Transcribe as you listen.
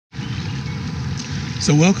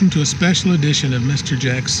So welcome to a special edition of Mr.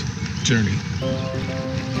 Jack's Journey.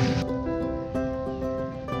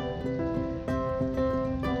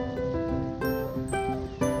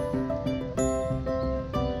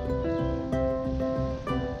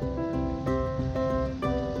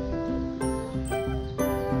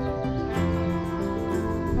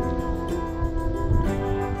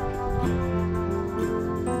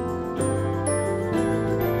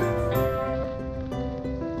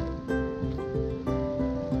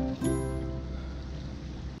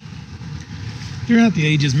 Throughout the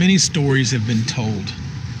ages, many stories have been told,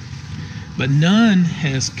 but none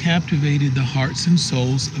has captivated the hearts and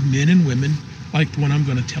souls of men and women like the one I'm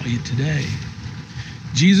going to tell you today.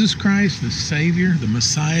 Jesus Christ, the Savior, the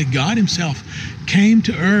Messiah, God Himself, came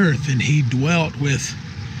to earth and He dwelt with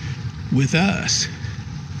us.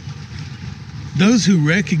 Those who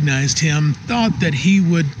recognized Him thought that He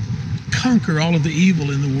would conquer all of the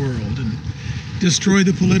evil in the world and destroy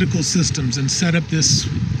the political systems and set up this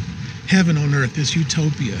heaven on earth, this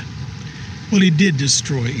utopia. Well, He did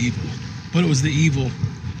destroy evil, but it was the evil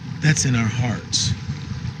that's in our hearts.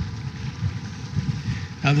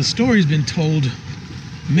 Now, the story's been told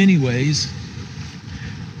many ways.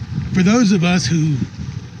 For those of us who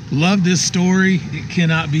love this story, it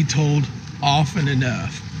cannot be told often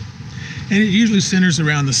enough. And it usually centers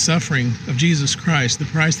around the suffering of Jesus Christ, the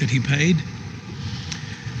price that He paid.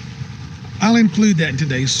 I'll include that in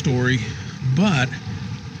today's story, but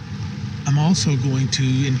I'm also going to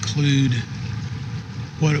include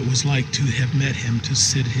what it was like to have met Him, to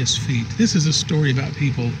sit at His feet. This is a story about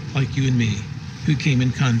people like you and me who came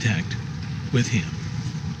in contact with Him.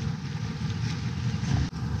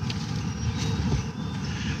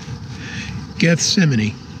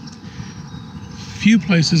 Gethsemane. Few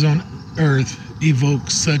places on earth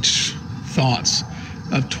evoke such thoughts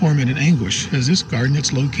of torment and anguish as this garden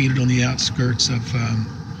that's located on the outskirts of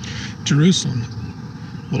Jerusalem.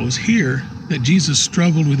 Well, it was here that Jesus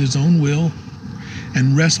struggled with His own will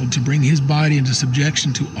and wrestled to bring His body into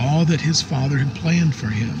subjection to all that His Father had planned for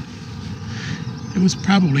Him. It was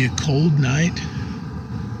probably a cold night,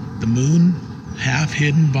 the moon, half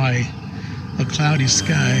hidden by a cloudy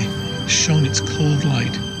sky, shone its cold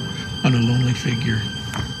light on a lonely figure.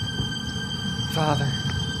 Father,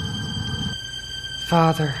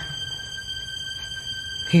 Father,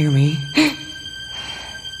 hear me.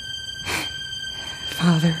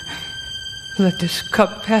 Father, let this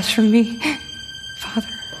cup pass from me. Father.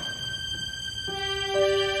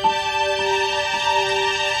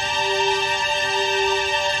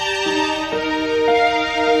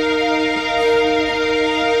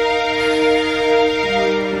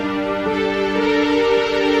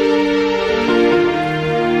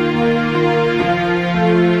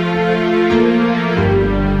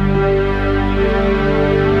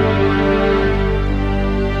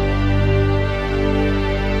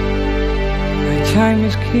 Time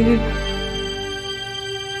is here,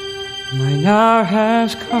 mine hour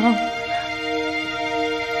has come.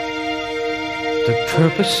 The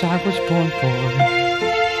purpose I was born for,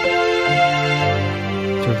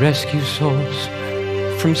 to rescue souls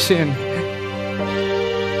from sin.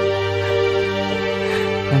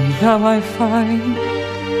 And now I find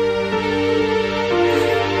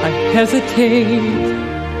I hesitate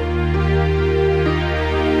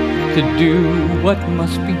to do what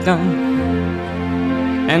must be done,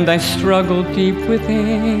 and I struggle deep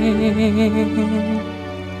within.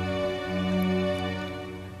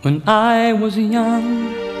 When I was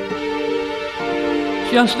young,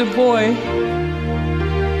 just a boy,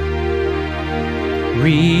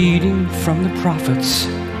 reading from the prophets,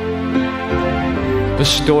 the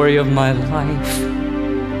story of my life.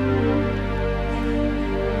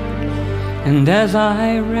 And as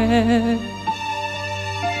I read,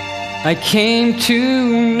 I came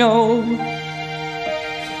to know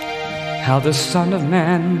how the Son of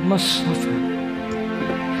Man must suffer,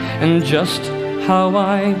 and just how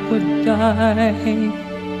I would die.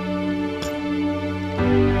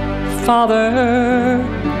 Father,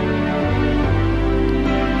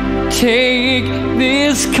 take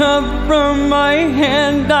this cup from my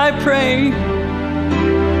hand, I pray.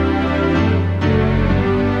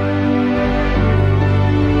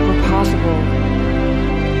 If possible,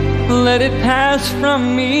 let it pass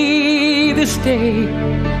from me this day.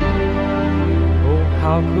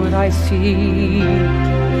 How could I see,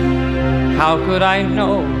 how could I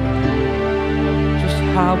know just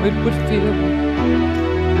how it would feel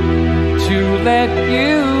to let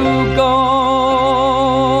you go?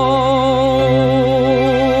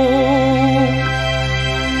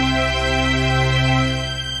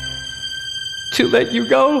 To let you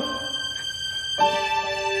go?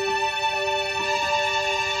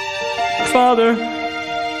 Father,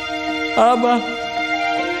 Abba.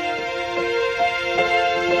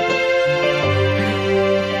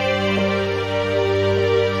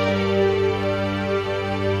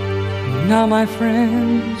 Now, my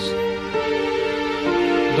friends,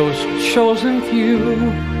 those chosen few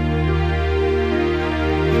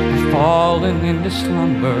have fallen into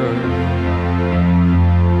slumber,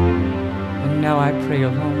 and now I pray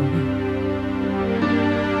alone.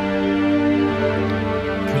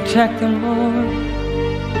 Protect them, Lord.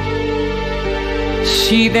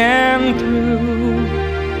 See them through.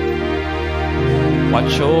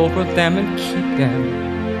 Watch over them and keep them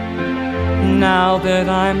now that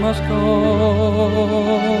I must go.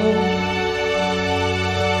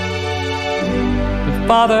 But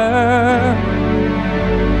Father,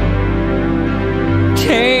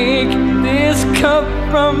 take this cup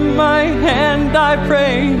from my hand, I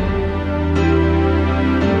pray.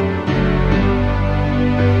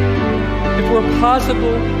 If it were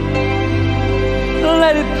possible,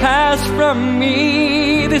 let it pass from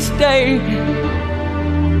me this day.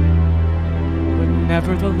 But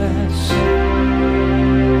nevertheless,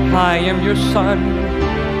 I am your son.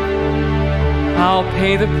 I'll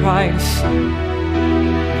pay the price.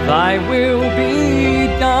 Thy will be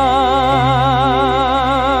done.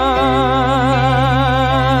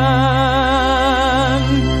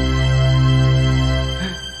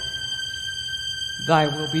 Thy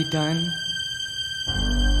will be done.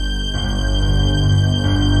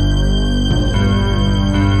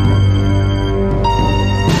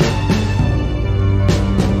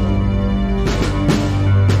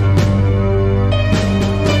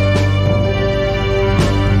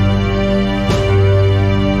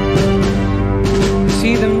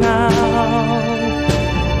 See them now,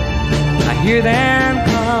 I hear them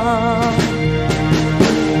come,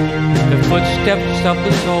 the footsteps of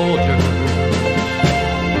the soldier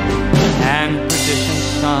and perdition's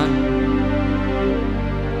son.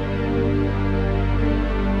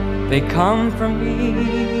 They come from me,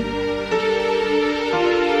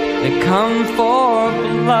 they come for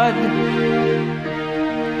blood.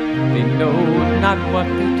 They know not what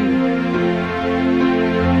they do,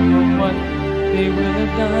 nor what they will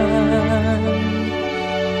have done.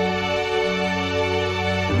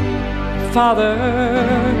 Father,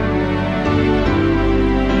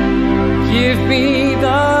 give me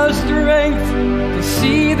the strength to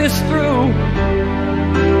see this through.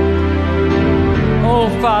 Oh,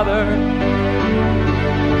 Father,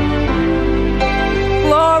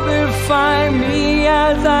 glorify me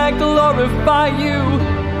as I glorify you.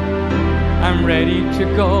 I'm ready to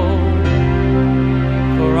go,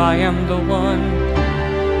 for I am the one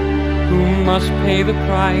who must pay the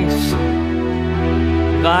price.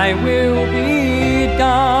 Thy will be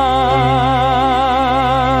done.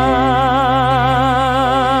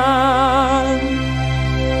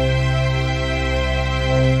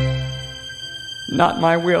 Not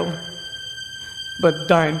my will, but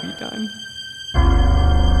thine be done.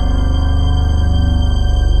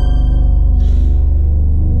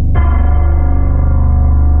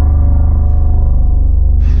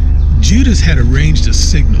 Judas had arranged a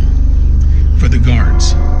signal for the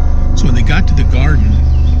guards. So when they got to the garden,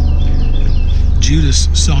 Judas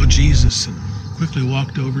saw Jesus and quickly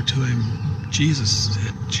walked over to him. Jesus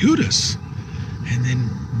said, "Judas." And then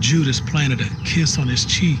Judas planted a kiss on his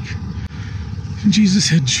cheek. And Jesus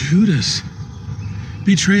said, "Judas,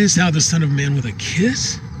 betrayest thou the Son of Man with a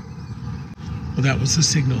kiss?" Well, that was the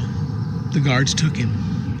signal. The guards took him.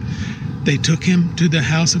 They took him to the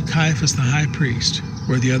house of Caiaphas, the high priest,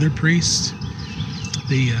 where the other priests,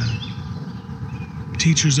 the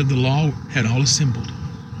teachers of the law, had all assembled.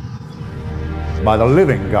 By the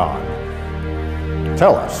living God,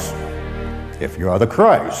 tell us if you are the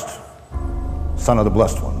Christ, Son of the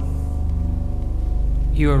Blessed One.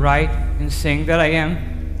 You are right in saying that I am,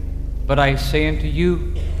 but I say unto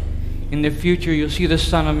you, in the future you'll see the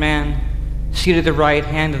Son of Man seated at the right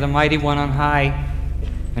hand of the Mighty One on high,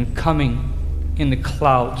 and coming in the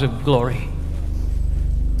clouds of glory.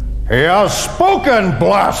 He has spoken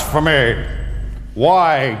blasphemy.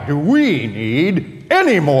 Why do we need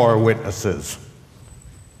any more witnesses?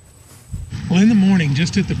 Well, in the morning,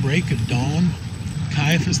 just at the break of dawn,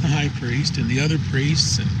 Caiaphas the high priest and the other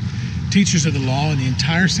priests and teachers of the law and the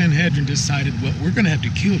entire Sanhedrin decided, well, we're going to have to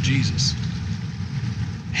kill Jesus.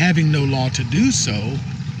 Having no law to do so,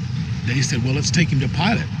 they said, well, let's take him to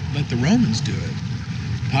Pilate. Let the Romans do it.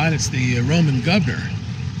 Pilate's the Roman governor.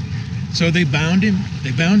 So they bound him.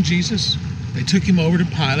 They bound Jesus. They took him over to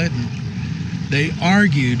Pilate, and they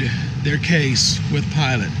argued their case with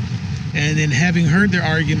Pilate. And then, having heard their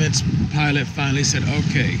arguments, Pilate finally said,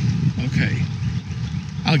 okay,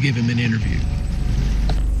 I'll give him an interview.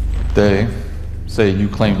 They say you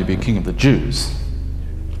claim to be king of the Jews.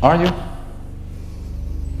 Are you?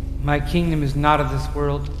 My kingdom is not of this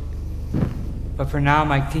world, but for now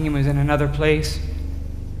my kingdom is in another place.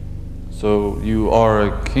 So you are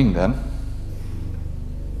a king then?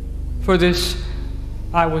 For this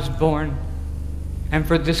I was born, and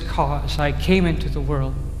for this cause I came into the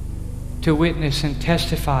world, to witness and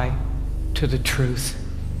testify to the truth.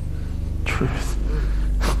 Truth?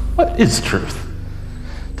 What is truth?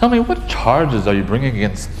 Tell me, what charges are you bringing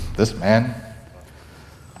against this man?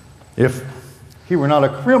 If he were not a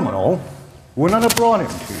criminal, we would not have brought him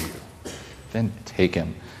to you. Then take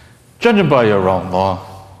him. Judge him by your own law.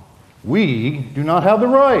 We do not have the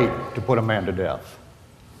right to put a man to death.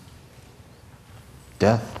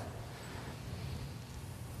 Death?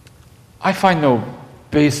 I find no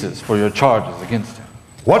basis for your charges against him.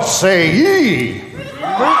 What say ye? This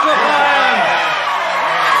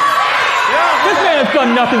man has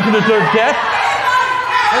done nothing to deserve death.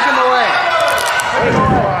 Take him away. Take him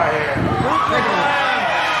away.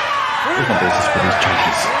 There's no basis for these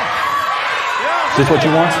charges. Is this what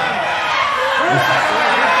you want?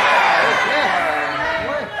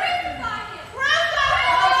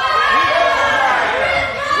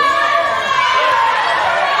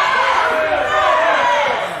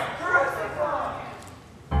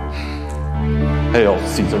 Hail,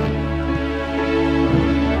 Caesar.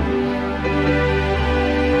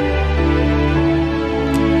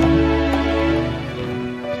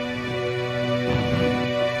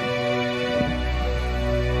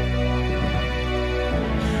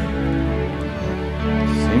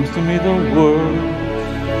 Seems to me the world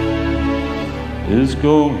is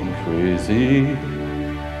going crazy,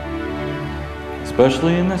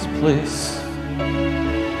 especially in this place,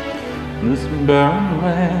 this barren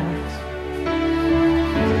land.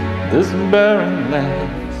 This barren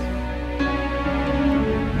land,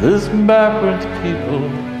 this backward people,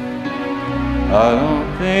 I don't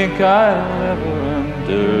think I'll ever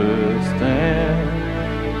understand.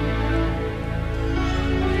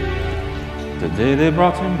 The day they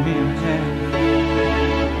brought to me a man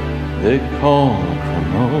they call a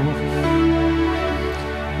criminal,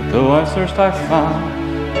 but though I searched I found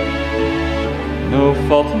no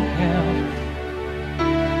fault in him.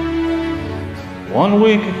 1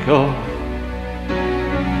 week ago,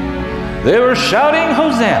 they were shouting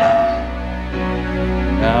Hosanna.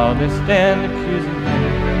 Now they stand accusing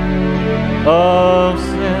him of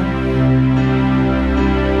sin.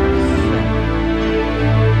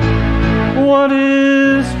 What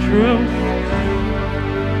is truth?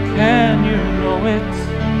 Can you know it?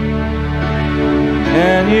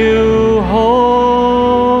 Can you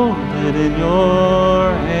hold it in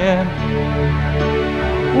your hand?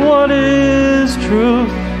 What is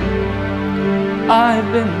truth?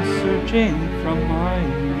 I've been searching from my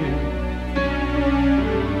youth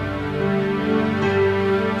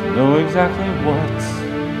to know exactly what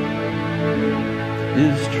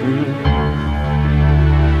is true.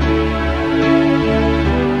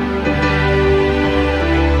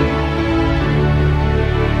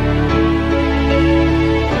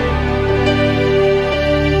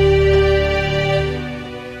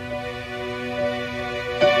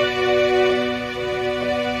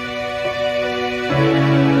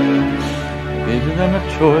 Them a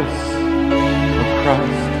choice of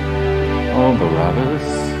Christ or Barabbas,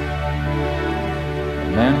 a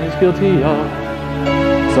man who's guilty of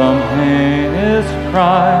some heinous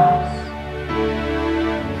crimes.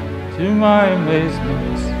 To my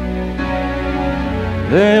amazement,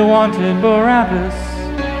 they wanted Barabbas.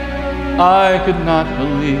 I could not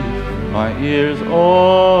believe my ears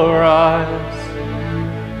or eyes.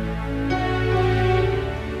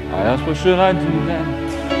 I asked, what should I do then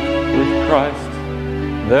with Christ,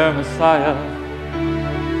 their Messiah?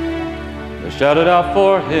 They shouted out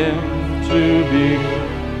for him to be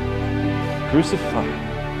crucified.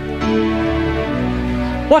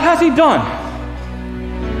 What has he done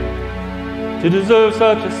to deserve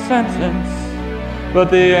such a sentence?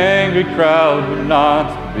 But the angry crowd would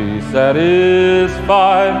not be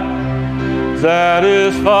satisfied.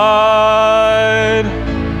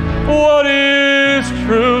 What is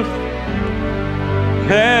truth?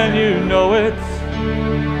 Can you know it?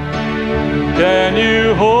 Can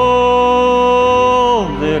you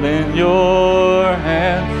hold it in your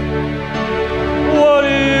hands? What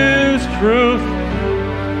is truth?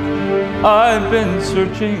 I've been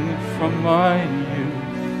searching from my youth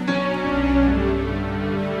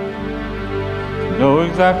to know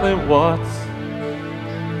exactly what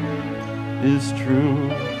is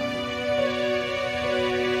true.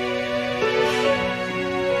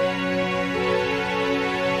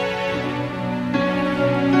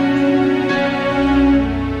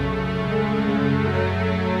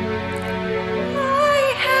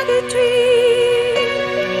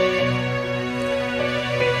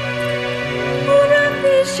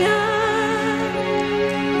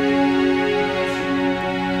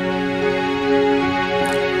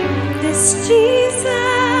 This Jesus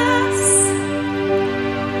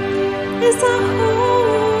is a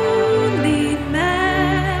holy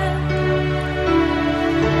man.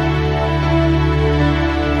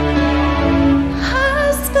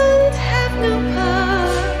 Husbands have no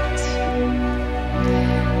part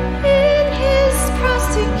in his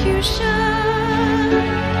prosecution.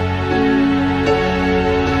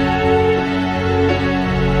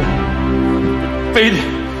 Fate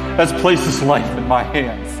has placed this life in my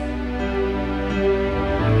hands.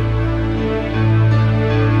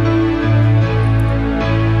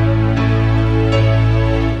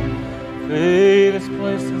 Fate has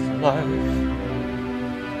placed this life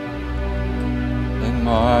in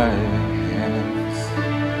my hands.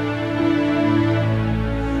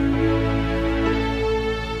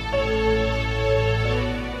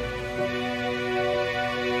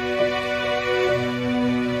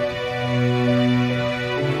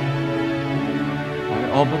 I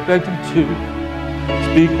all but begged him to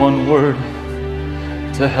speak one word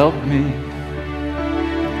to help me.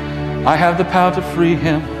 I have the power to free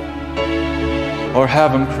him or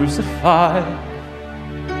have him crucified.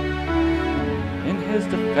 In his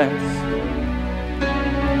defense,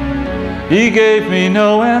 he gave me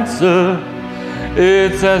no answer.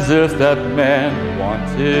 It's as if that man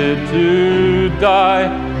wanted to die.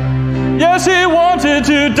 Yes, he wanted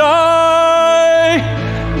to die.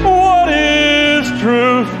 What is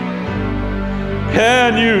truth?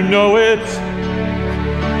 Can you know it?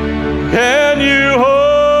 Can you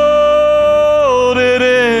hold it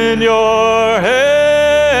in your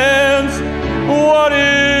hands? What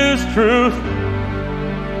is truth?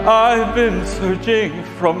 I've been searching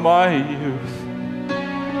from my youth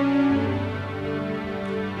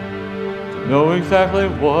to know exactly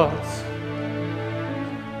what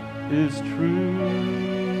is true.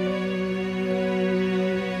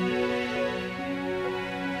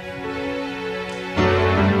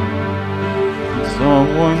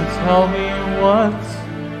 Someone tell me what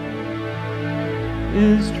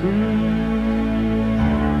is true.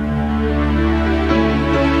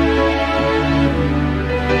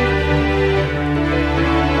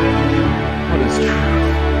 What is true?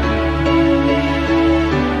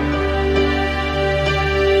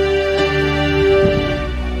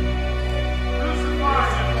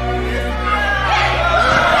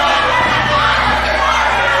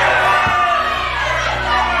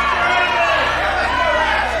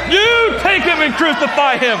 You take him and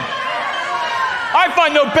crucify him. I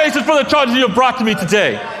find no basis for the charges you have brought to me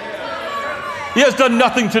today. He has done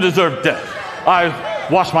nothing to deserve death. I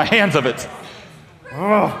wash my hands of it.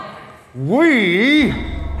 We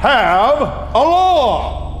have a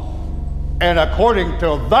law. And according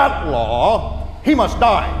to that law, he must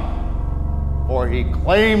die. For he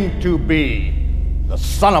claimed to be the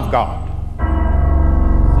Son of God.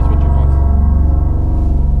 Is this what you want?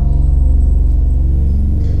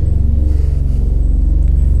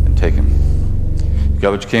 Then take him. You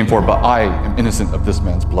got what you came for, but I am innocent of this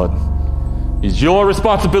man's blood. It's your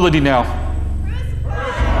responsibility now.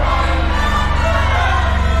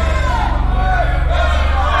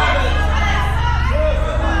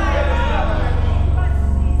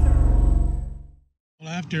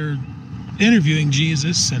 After interviewing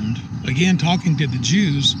Jesus and again talking to the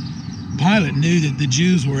Jews, Pilate knew that the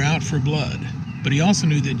Jews were out for blood, but he also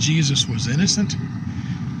knew that Jesus was innocent.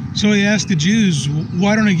 So he asked the Jews,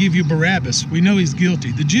 why don't I give you Barabbas? We know he's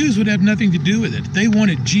guilty. The Jews would have nothing to do with it. They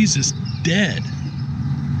wanted Jesus dead.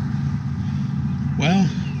 Well,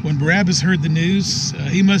 when Barabbas heard the news,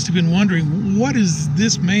 he must have been wondering, what has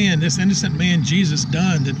this man, this innocent man Jesus,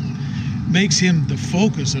 done that makes him the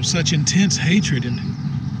focus of such intense hatred? And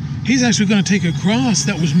he's actually going to take a cross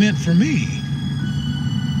that was meant for me.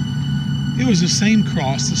 It was the same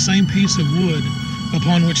cross, the same piece of wood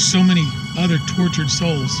upon which so many other tortured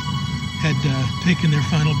souls had taken their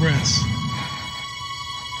final breaths.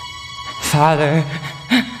 Father,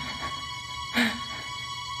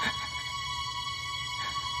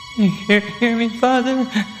 you hear me, Father?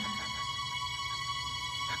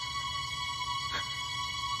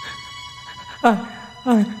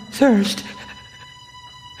 I thirst.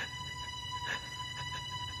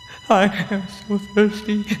 I am so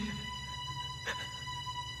thirsty.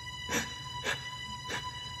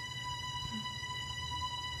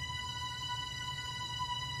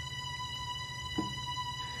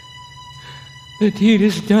 The deed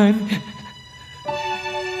is done.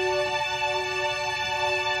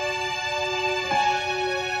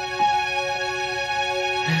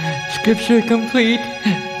 Scripture complete.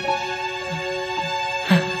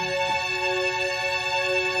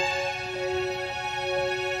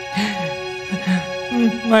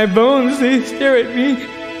 My bones, they stare at me.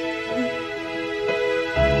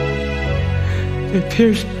 They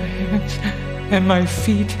pierce my hands and my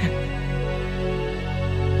feet.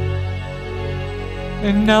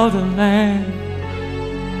 And now the Lamb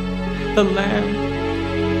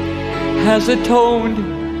has atoned.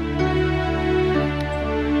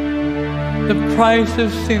 The price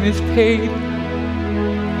of sin is paid.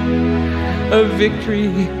 A victory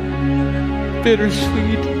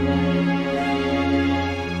bittersweet.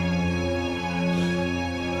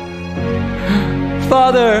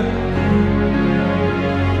 Father,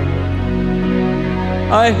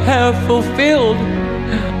 I have fulfilled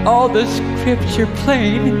all the scripture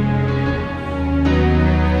plain.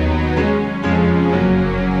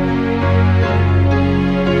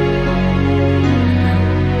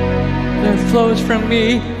 There flows from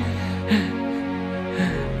me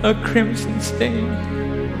a crimson stain.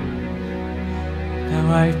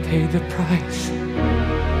 Now I've paid the price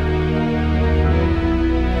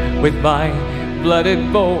with my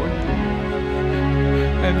blooded bone,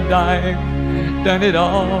 and I've done it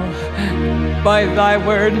all by thy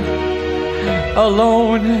word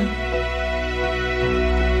alone.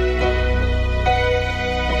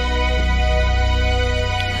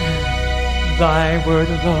 Thy word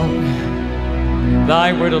alone,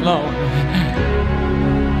 thy word alone,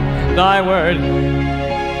 thy word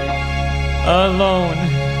alone.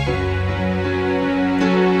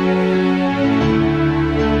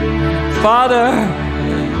 Father,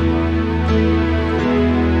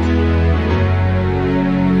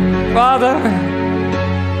 Father,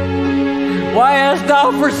 why hast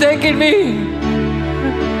thou forsaken me?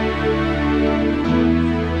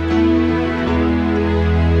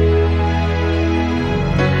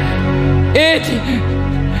 It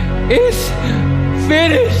is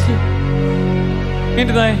finished.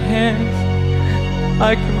 Into thy hands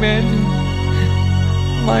I commend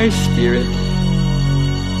my spirit.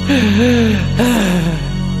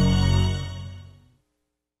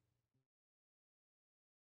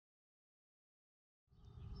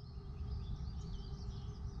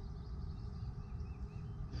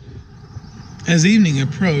 As evening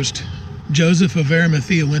approached, Joseph of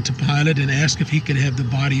Arimathea went to Pilate and asked if he could have the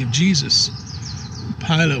body of Jesus.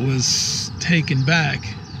 Pilate was taken back.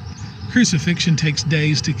 Crucifixion takes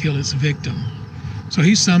days to kill its victim. So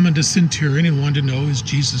he summoned a centurion and wanted to know, is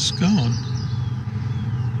Jesus gone?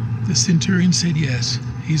 The centurion said yes,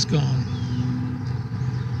 he's gone.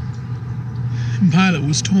 And Pilate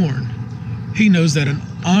was torn. He knows that an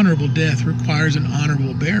honorable death requires an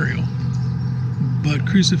honorable burial. But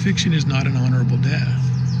crucifixion is not an honorable death.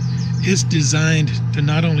 It's designed to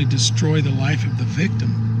not only destroy the life of the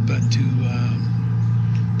victim, but to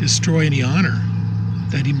destroy any honor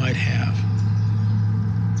that he might have.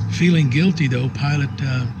 Feeling guilty, though, Pilate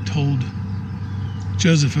told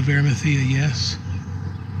Joseph of Arimathea, yes,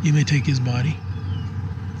 you may take his body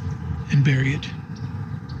and bury it.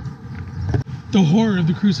 The horror of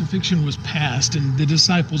the crucifixion was past, and the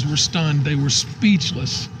disciples were stunned. They were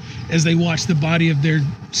speechless as they watched the body of their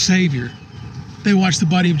Savior. They watched the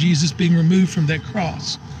body of Jesus being removed from that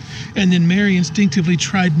cross. And then Mary instinctively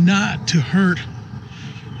tried not to hurt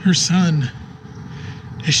her son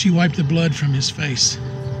as she wiped the blood from his face.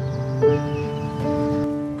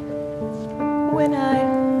 When I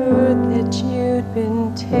heard that you'd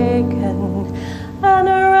been taken and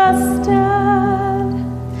arrested,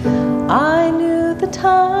 I knew the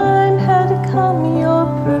time had come your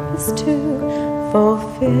purpose to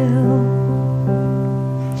fulfill.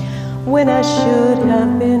 When I should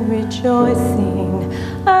have been rejoicing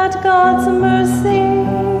at God's mercy,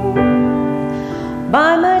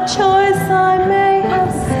 by my choice I may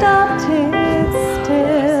have stopped it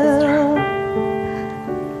still.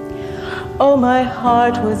 Oh, my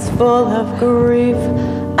heart was full of grief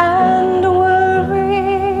and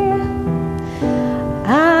worry,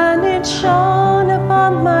 and it shone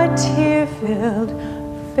upon my tear-filled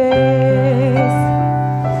face.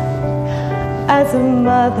 As a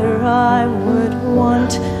mother, I would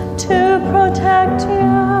want to protect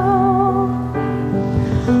you,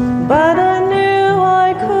 but I knew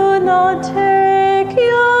I could not take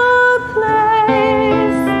your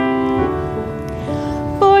place.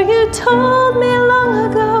 For you told me long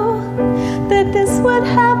ago that this would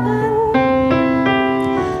happen,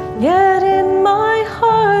 yet in my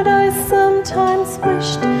heart I sometimes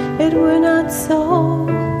wished it were not so.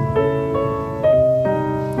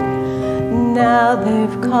 Now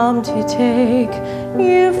they've come to take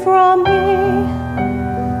you from me.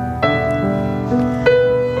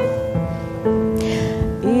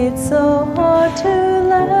 It's so hard to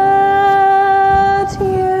let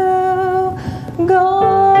you go.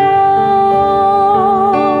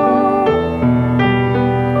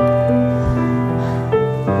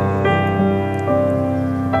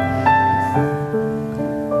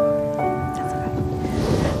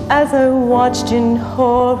 as I watched in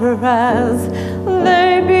horror as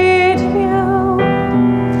they beat you.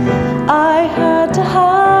 I had to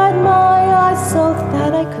hide my eyes so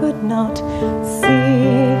that I could not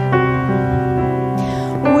see.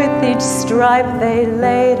 With each stripe they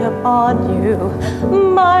laid upon you,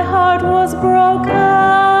 my heart was broken,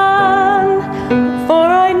 for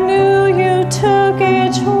I knew you took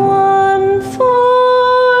each one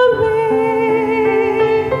for me.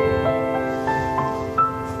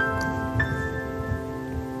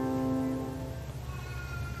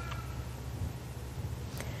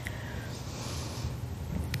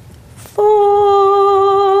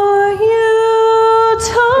 For you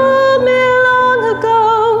told me long ago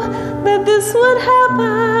that this would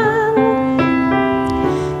happen,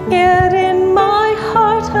 yet in my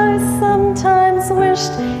heart I sometimes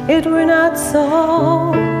wished it were not so.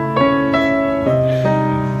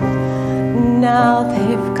 Now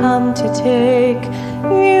they've come to take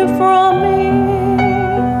you from me.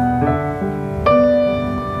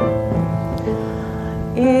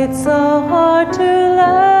 It's so hard to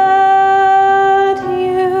let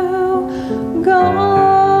you go.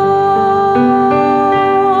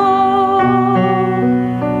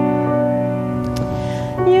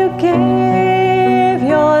 You gave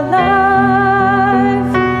your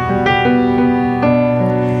life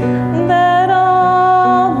that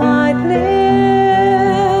all might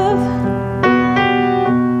live.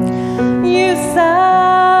 You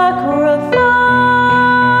sacrificed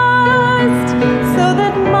so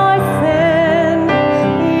that my sin,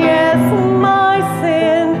 yes, my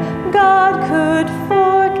sin, God could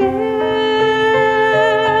forgive.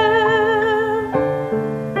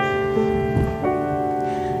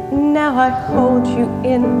 Now I hold you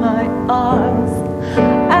in my arms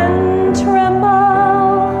and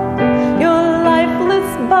tremble, your lifeless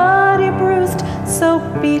body bruised, so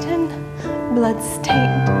beaten,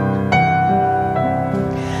 blood-stained.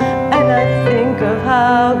 And I think of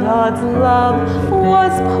how God's love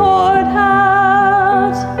was poured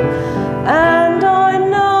out, and I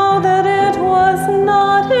know that it was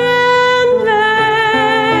not in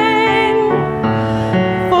vain.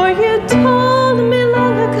 For you told me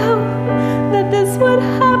long ago that this would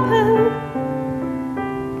happen,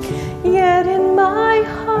 yet in my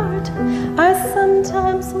heart I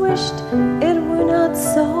sometimes wished it were not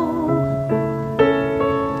so.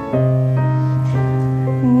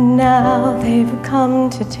 Now they've come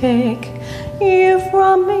to take you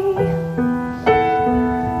from me.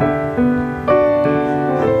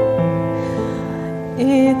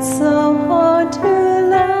 It's so hard to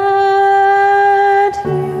let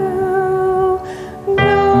you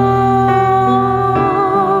go.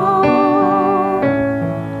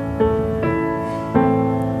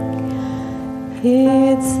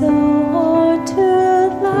 It's so hard to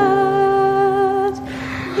let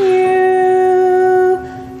you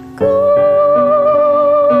go.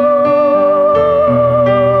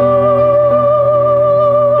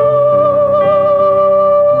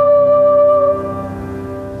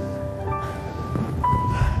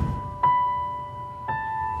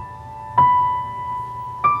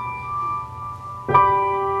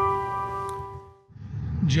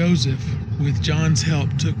 Joseph, with John's help,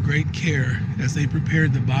 took great care as they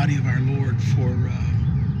prepared the body of our Lord for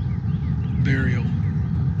burial.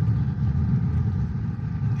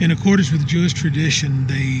 In accordance with Jewish tradition,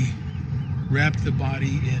 they wrapped the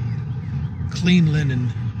body in clean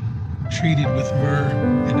linen treated with myrrh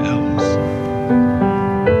and aloes.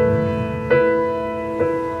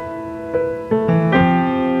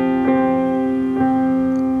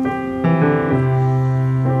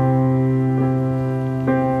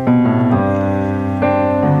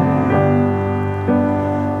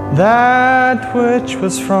 That which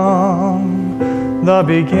was from the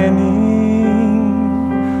beginning,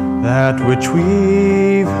 that which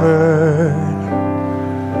we've heard,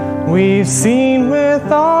 we've seen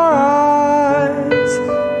with our eyes,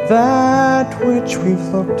 that which we've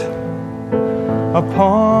looked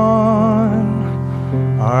upon,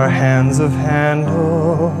 our hands have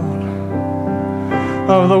handled,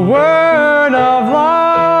 of the word of life.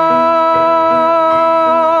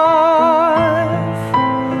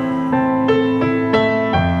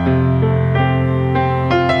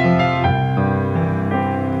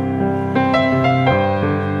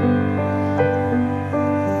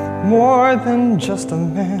 More than just a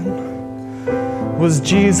man was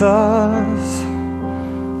Jesus,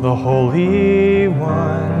 the Holy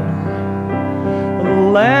One, the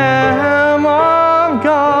Lamb of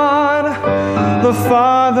God, the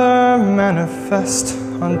Father manifest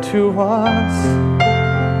unto us,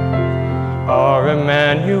 our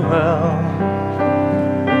Emmanuel,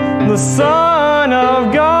 the Son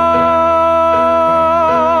of God.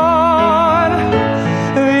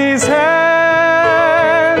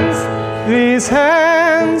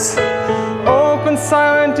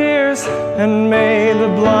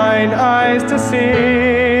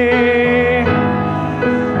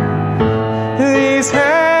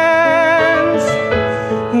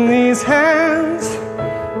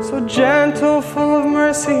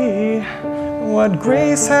 what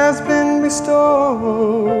grace has been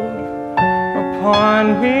bestowed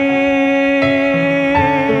upon me,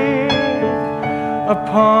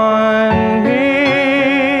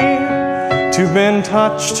 to been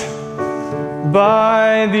touched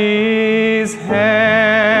by these hands.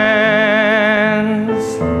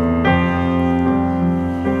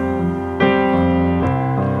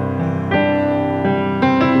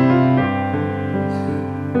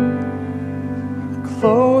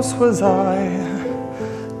 Close was I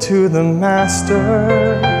to the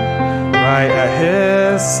Master, right at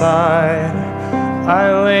his side.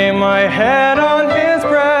 I lay my head on his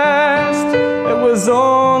breast. It was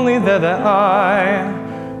only there that I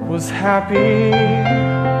was happy,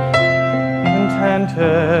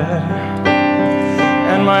 contented,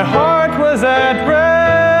 and my heart was at rest.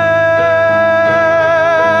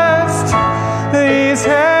 These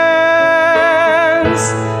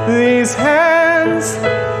hands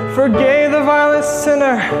forgave the vilest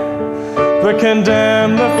sinner, but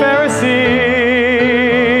condemned the Pharisees.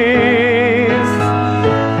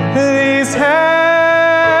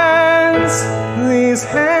 These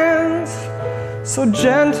hands, so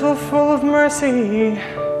gentle, full of mercy,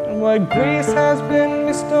 and what grace has been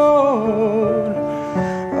bestowed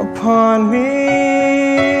upon me,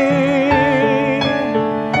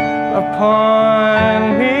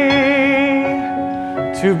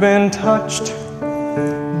 to been touched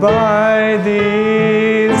by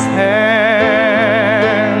these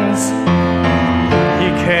hands. He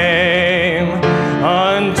came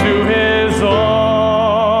unto his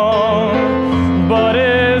own, but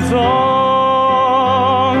his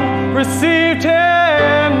own received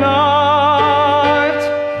him not.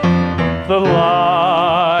 The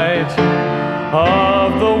light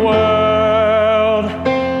of the world,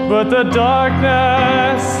 but the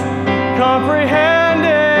darkness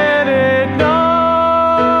comprehended it not.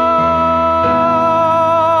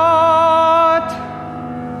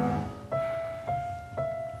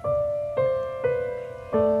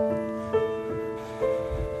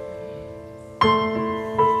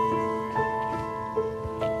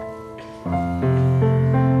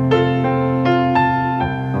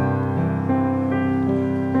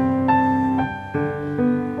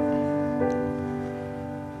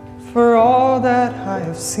 For all that I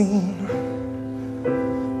have seen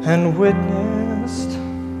and witnessed,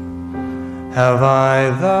 have I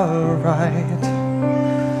the right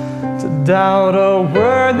to doubt a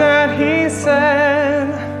word that he said?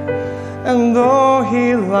 And though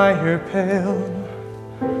he lie here pale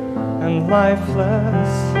and lifeless,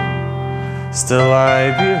 still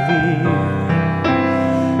I believe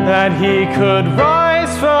that he could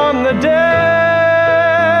rise from the dead.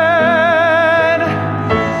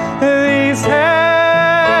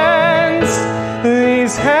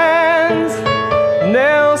 These hands,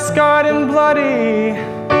 nails scarred and bloody,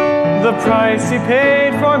 the price he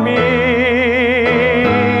paid for me.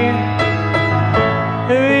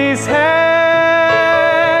 These hands,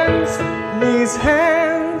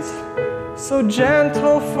 so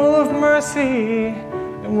gentle, full of mercy,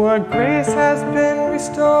 and what grace has been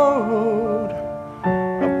bestowed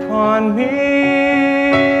upon me.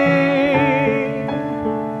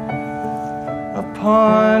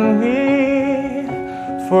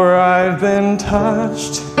 For I've been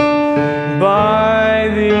touched by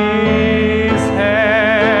these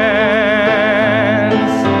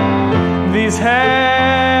hands, these hands,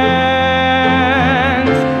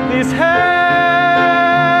 these hands,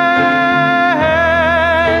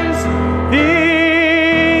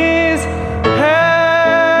 these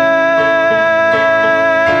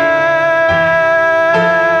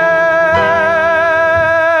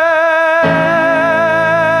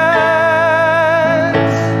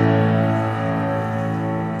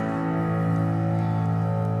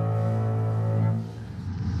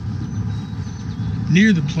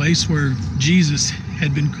Near the place where Jesus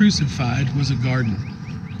had been crucified was a garden.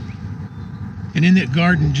 And in that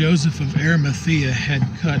garden, Joseph of Arimathea had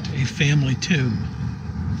cut a family tomb.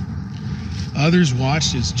 Others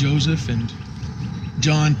watched as Joseph and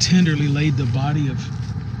John tenderly laid the body of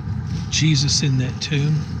Jesus in that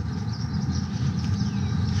tomb.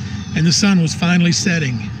 And the sun was finally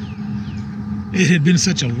setting. It had been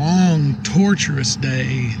such a long, torturous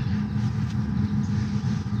day.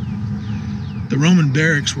 The Roman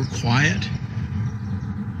barracks were quiet.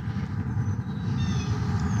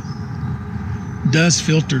 Dust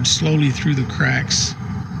filtered slowly through the cracks,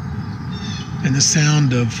 and the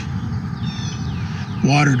sound of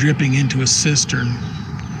water dripping into a cistern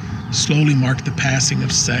slowly marked the passing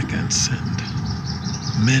of seconds and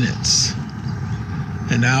minutes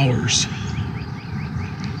and hours.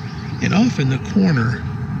 And off in the corner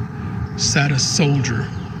sat a soldier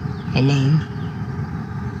alone.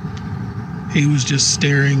 He was just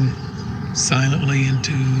staring silently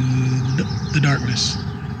into the darkness.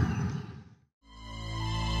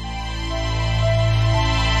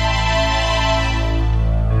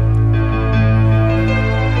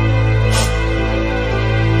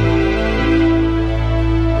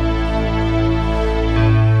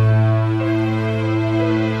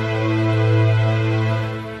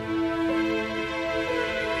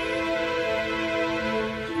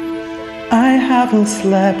 I haven't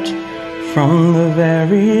slept from the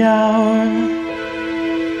very hour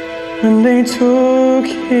when they took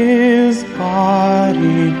his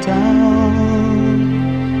body down.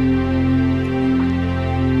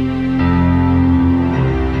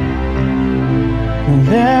 And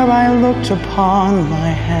there I looked upon my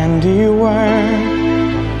handiwork,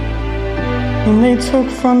 and they took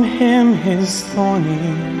from him his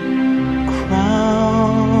thorny crown.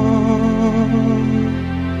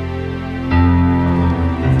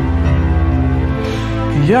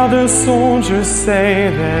 The other soldiers say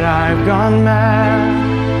that I've gone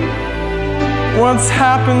mad. What's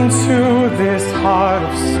happened to this heart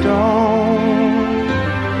of stone?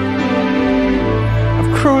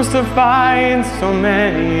 I've crucified so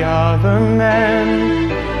many other men.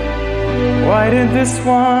 Why did this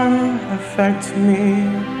one affect me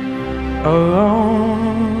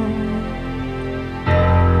alone?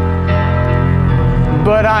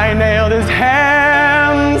 But I nailed his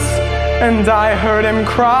hands, and I heard him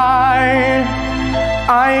cry.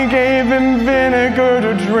 I gave him vinegar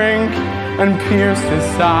to drink and pierced his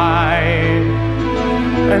side.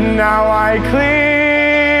 And now I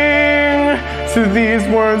cling to these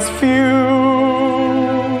words few.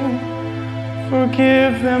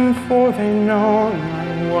 Forgive them, for they know not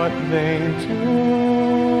what they do.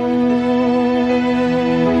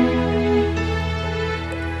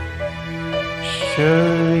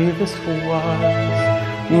 Surely this was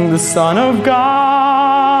the Son of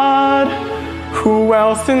God. Who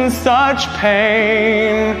else in such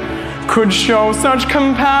pain could show such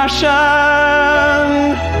compassion?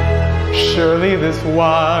 Surely this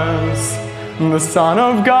was the Son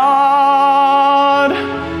of God.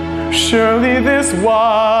 Surely this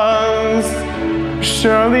was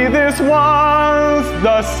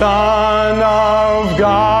the Son of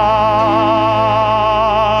God.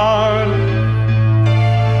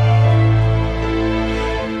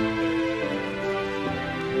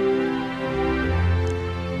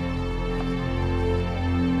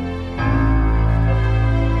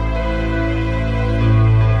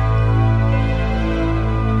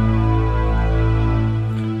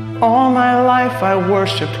 All my life I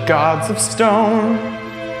worshipped gods of stone,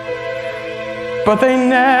 but they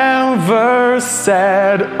never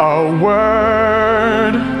said a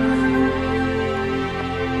word.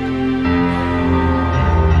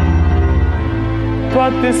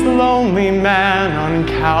 But this lonely man on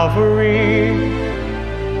Calvary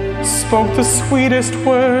spoke the sweetest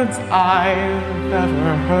words I've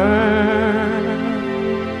ever heard.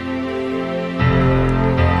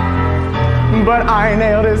 But I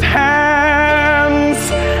nailed his hands,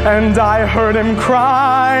 and I heard him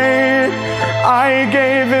cry. I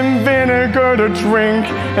gave him vinegar to drink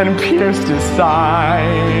and pierced his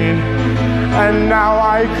side. And now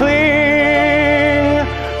I cling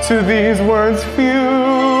to these words few.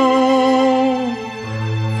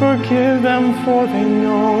 Forgive them, for they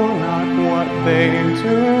know not what they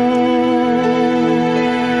do.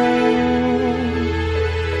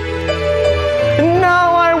 And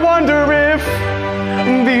now I wonder if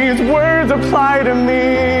these words apply to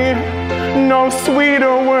me. No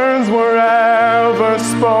sweeter words were ever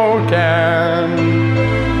spoken.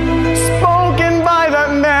 Spoken by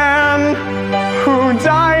that man who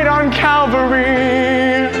died on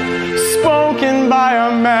Calvary. Spoken by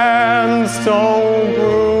a man so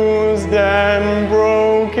bruised and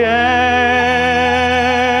broken.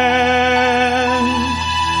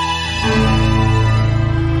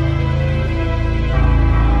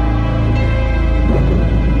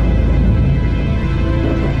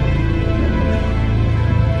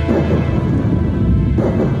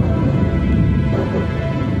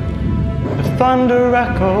 Thunder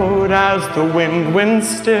echoed as the wind went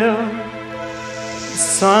still. The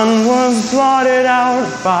sun was blotted out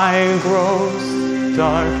by gross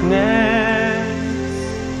darkness.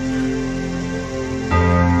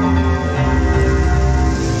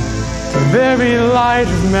 The very light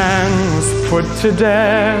of man was put to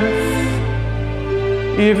death.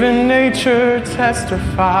 Even nature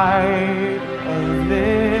testified of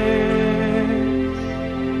this.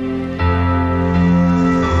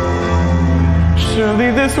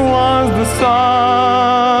 Surely this was the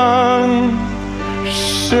Son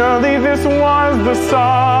Surely this was the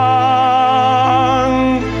Son.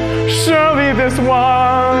 Surely this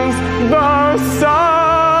was the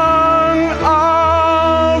Son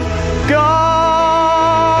of God.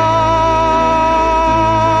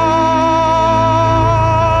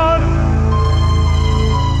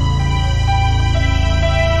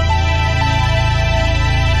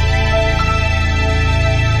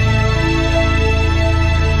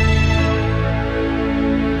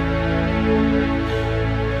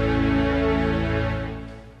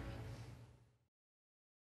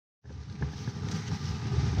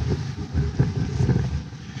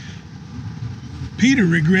 Peter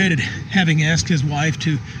regretted having asked his wife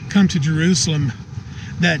to come to Jerusalem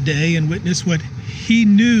that day and witness what he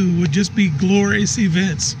knew would just be glorious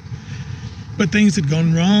events. But things had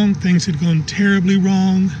gone wrong, things had gone terribly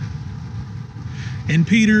wrong. And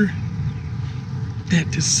Peter,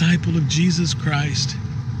 that disciple of Jesus Christ,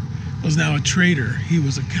 was now a traitor. He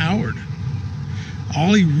was a coward.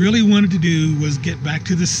 All he really wanted to do was get back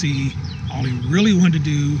to the sea. All he really wanted to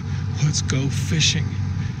do was go fishing.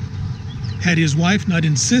 Had his wife not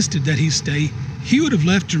insisted that he stay, he would have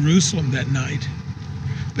left Jerusalem that night.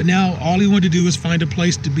 But now all he wanted to do was find a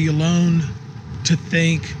place to be alone, to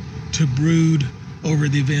think, to brood over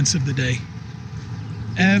the events of the day.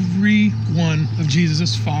 Every one of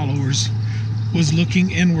Jesus' followers was looking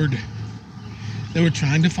inward. They were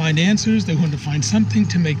trying to find answers. They wanted to find something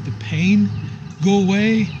to make the pain go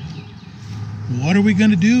away. What are we going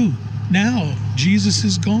to do now? Jesus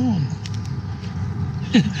is gone.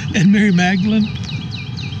 And Mary Magdalene,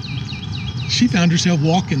 she found herself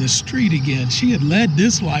walking the street again. She had led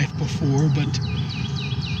this life before, but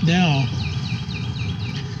now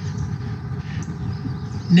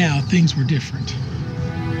things were different.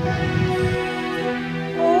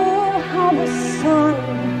 Oh, how the sun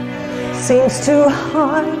seems to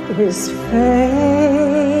hide his face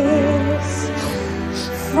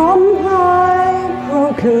from my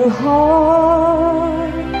broken heart.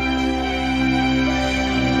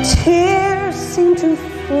 Tears seem to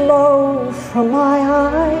flow from my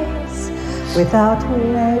eyes without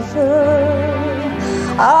measure.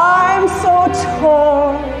 I'm so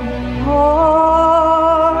torn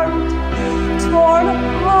apart, torn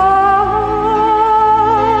apart.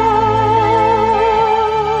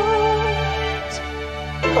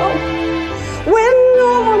 Oh, when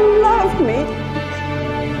no one loved me,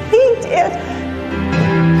 he did.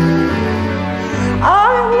 I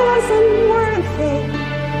wasn't worthy,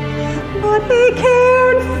 but he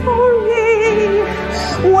cared for me.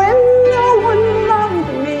 When no one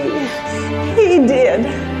loved me, he did.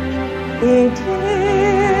 He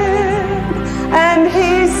did. And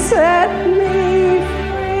he set me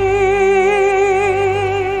free.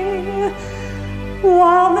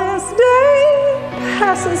 While this day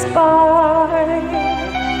passes by,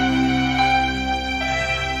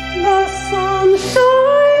 the sun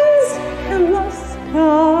shines in the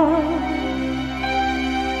sky,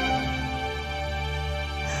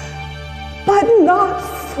 but not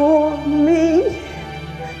for me.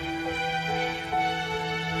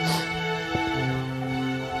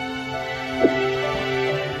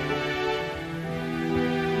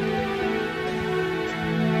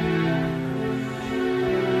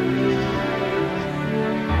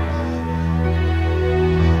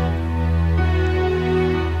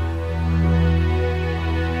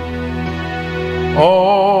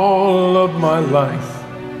 All of my life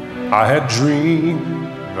I had dreamed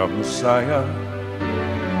of Messiah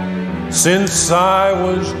since I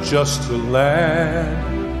was just a lad.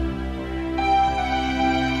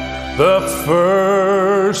 The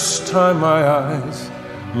first time my eyes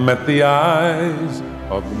met the eyes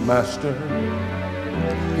of the Master,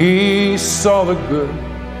 he saw the good,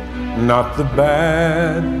 not the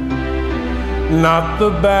bad, not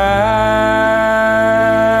the bad.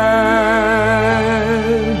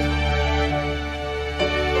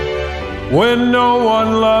 When no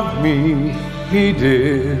one loved me, he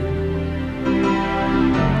did.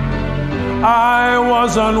 I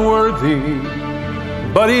was unworthy,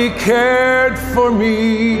 but he cared for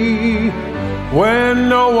me. When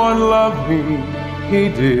no one loved me, he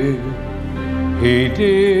did. He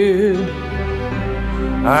did.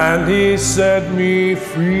 And he set me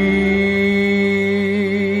free.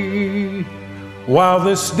 While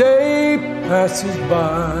this day passes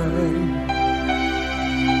by,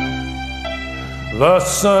 the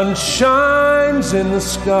sun shines in the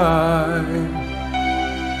sky,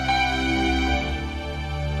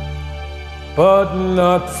 but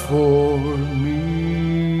not for me.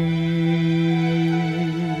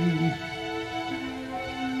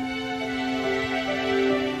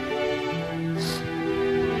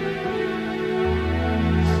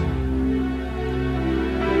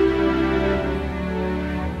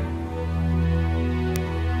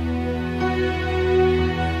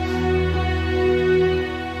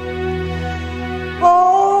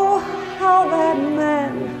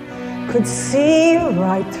 could see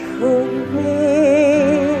right through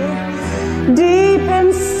me, deep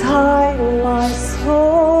inside my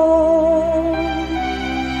soul.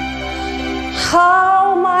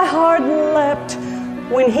 How my heart leapt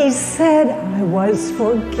when he said I was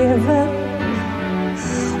forgiven.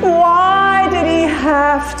 Why did he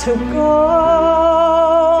have to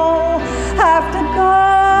go? Have to go?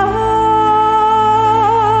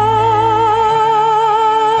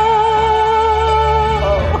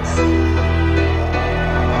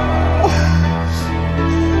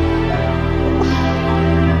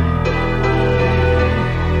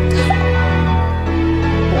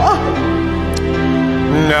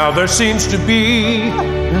 Now there seems to be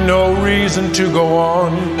no reason to go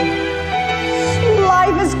on.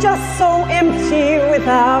 Life is just so empty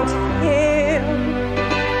without him.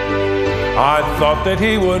 I thought that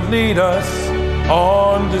he would lead us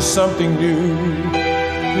on to something new.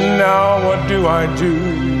 Now what do I do?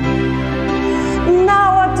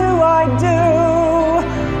 Now what do I do?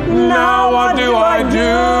 Now what do I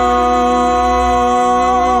do?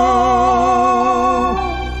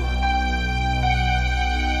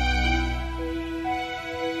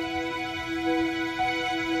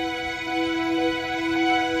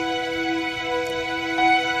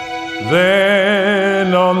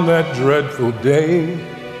 Then on that dreadful day,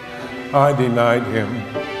 I denied him.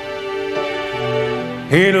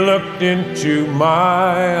 He looked into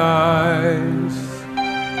my eyes.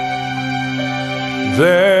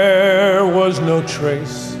 There was no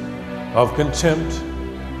trace of contempt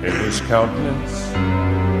in his countenance,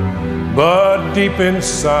 but deep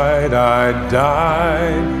inside I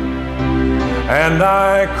died, and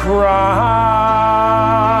I cried.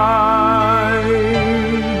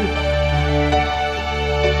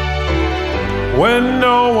 When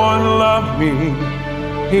no one loved me,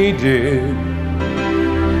 he did.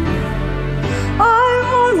 I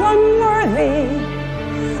was unworthy,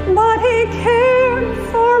 but he cared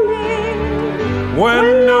for me. When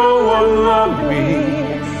no one loved me,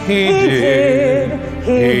 he did.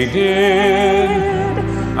 He did.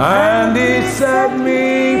 And he set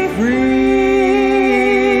me free.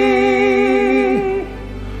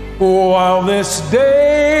 While this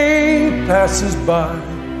day passes by,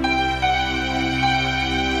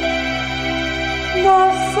 the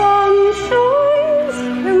sun shines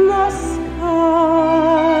in the sky,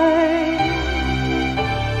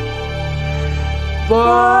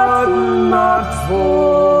 but not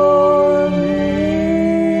for me.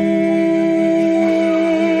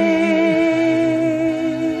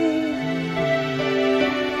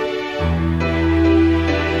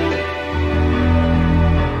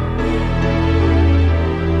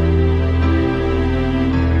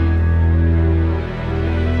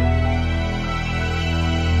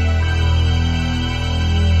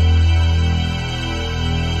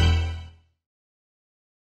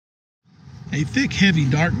 A thick, heavy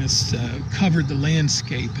darkness covered the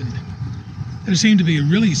landscape, and there seemed to be a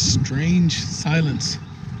really strange silence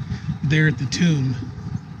there at the tomb.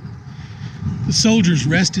 The soldiers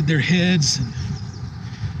rested their heads and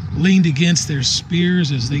leaned against their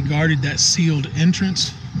spears as they guarded that sealed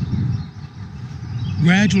entrance.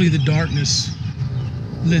 Gradually, the darkness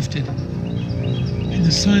lifted, and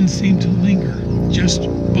the sun seemed to linger just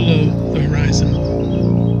below the horizon.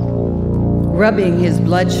 Rubbing his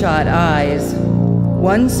bloodshot eyes,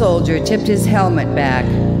 one soldier tipped his helmet back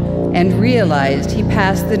and realized he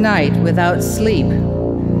passed the night without sleep.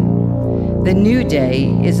 The new day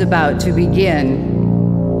is about to begin.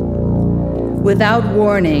 Without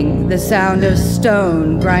warning, the sound of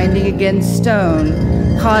stone grinding against stone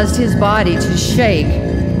caused his body to shake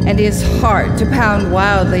and his heart to pound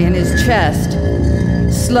wildly in his chest.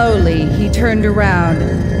 Slowly, he turned around,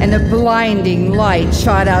 and a blinding light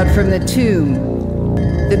shot out from the tomb.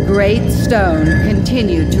 The great stone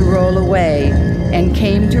continued to roll away and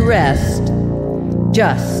came to rest,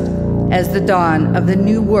 just as the dawn of the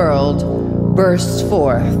new world bursts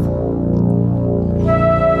forth.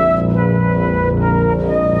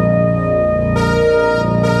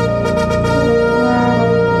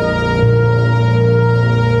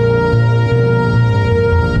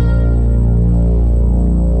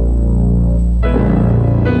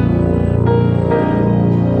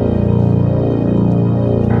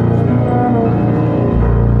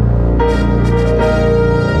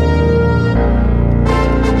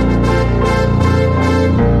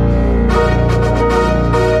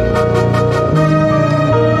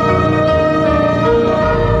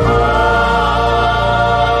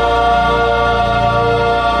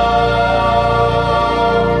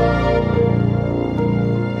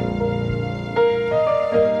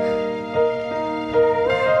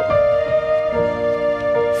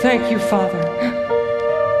 Thank you, Father.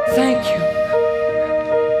 Thank you.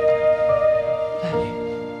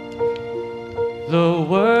 The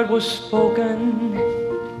word was spoken,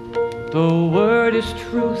 the word is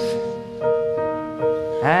truth.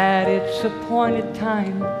 At its appointed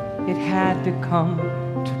time, it had to come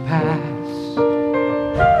to pass.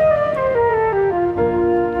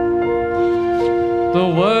 The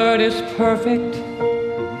word is perfect,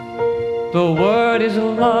 the word is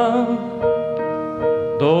love.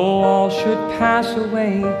 Though all should pass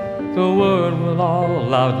away, the word will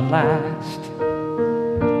all outlast.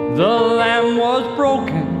 The lamb was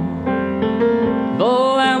broken, the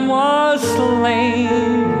lamb was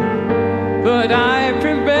slain, but I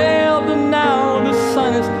prevailed, and now the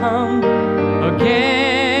sun has come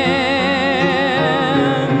again.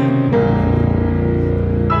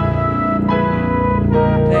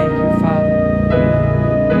 Thank you, Father.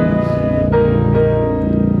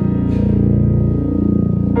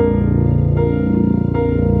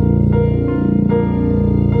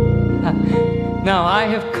 Now I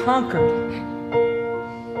have conquered,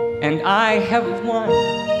 and I have won.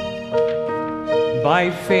 By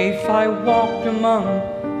faith I walked among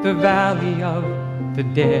the valley of the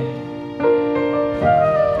dead.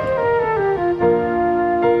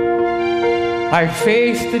 I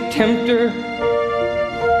faced the tempter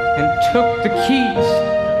and took the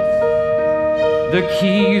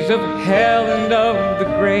keys of hell and of the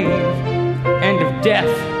grave and of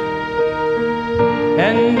death.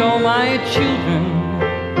 And all my children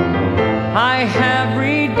I have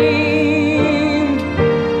redeemed,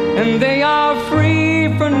 and they are free,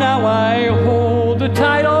 for now I hold the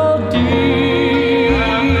title deed.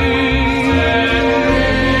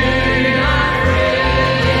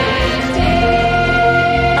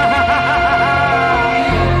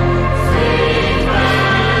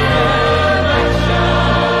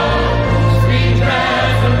 Sweet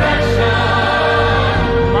resurrection,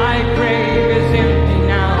 my grave is empty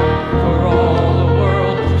now for all the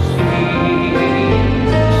world to see.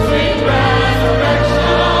 Sweet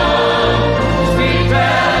resurrection, sweet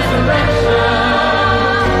resurrection,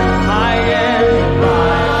 I am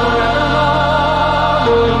alive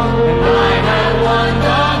forevermore, and I have won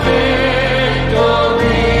the victory.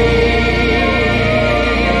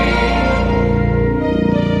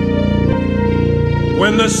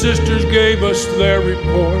 When the sisters gave us their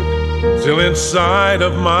report, still inside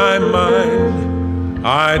of my mind,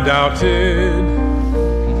 I doubted.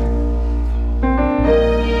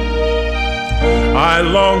 I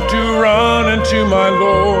longed to run into my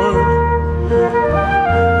Lord,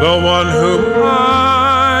 the one whom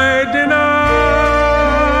I denied.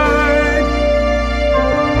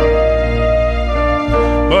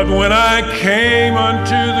 But when I came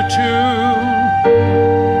unto the tomb,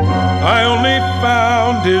 I only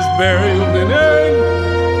found his burial linen.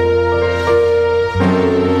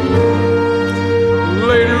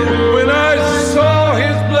 Later, when I saw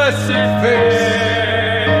his blessed face,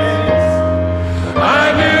 I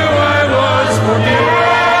knew I was forgiven.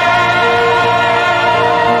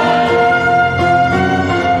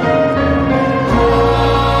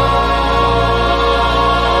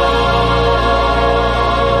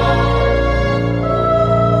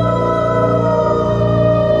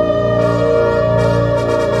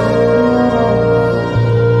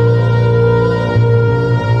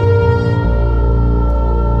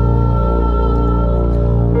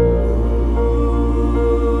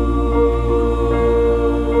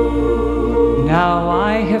 Now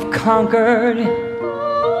I have conquered,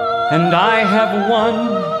 and I have won.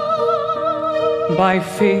 By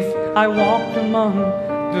faith I walked among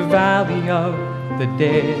the valley of the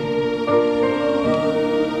dead.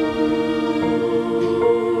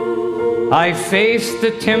 I faced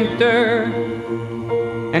the tempter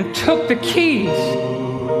and took the keys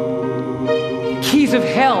of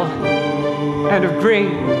hell and of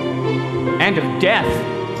grave and of death.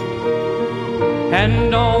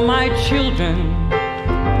 And all my children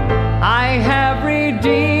I have redeemed,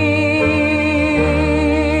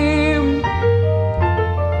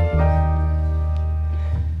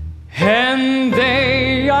 and they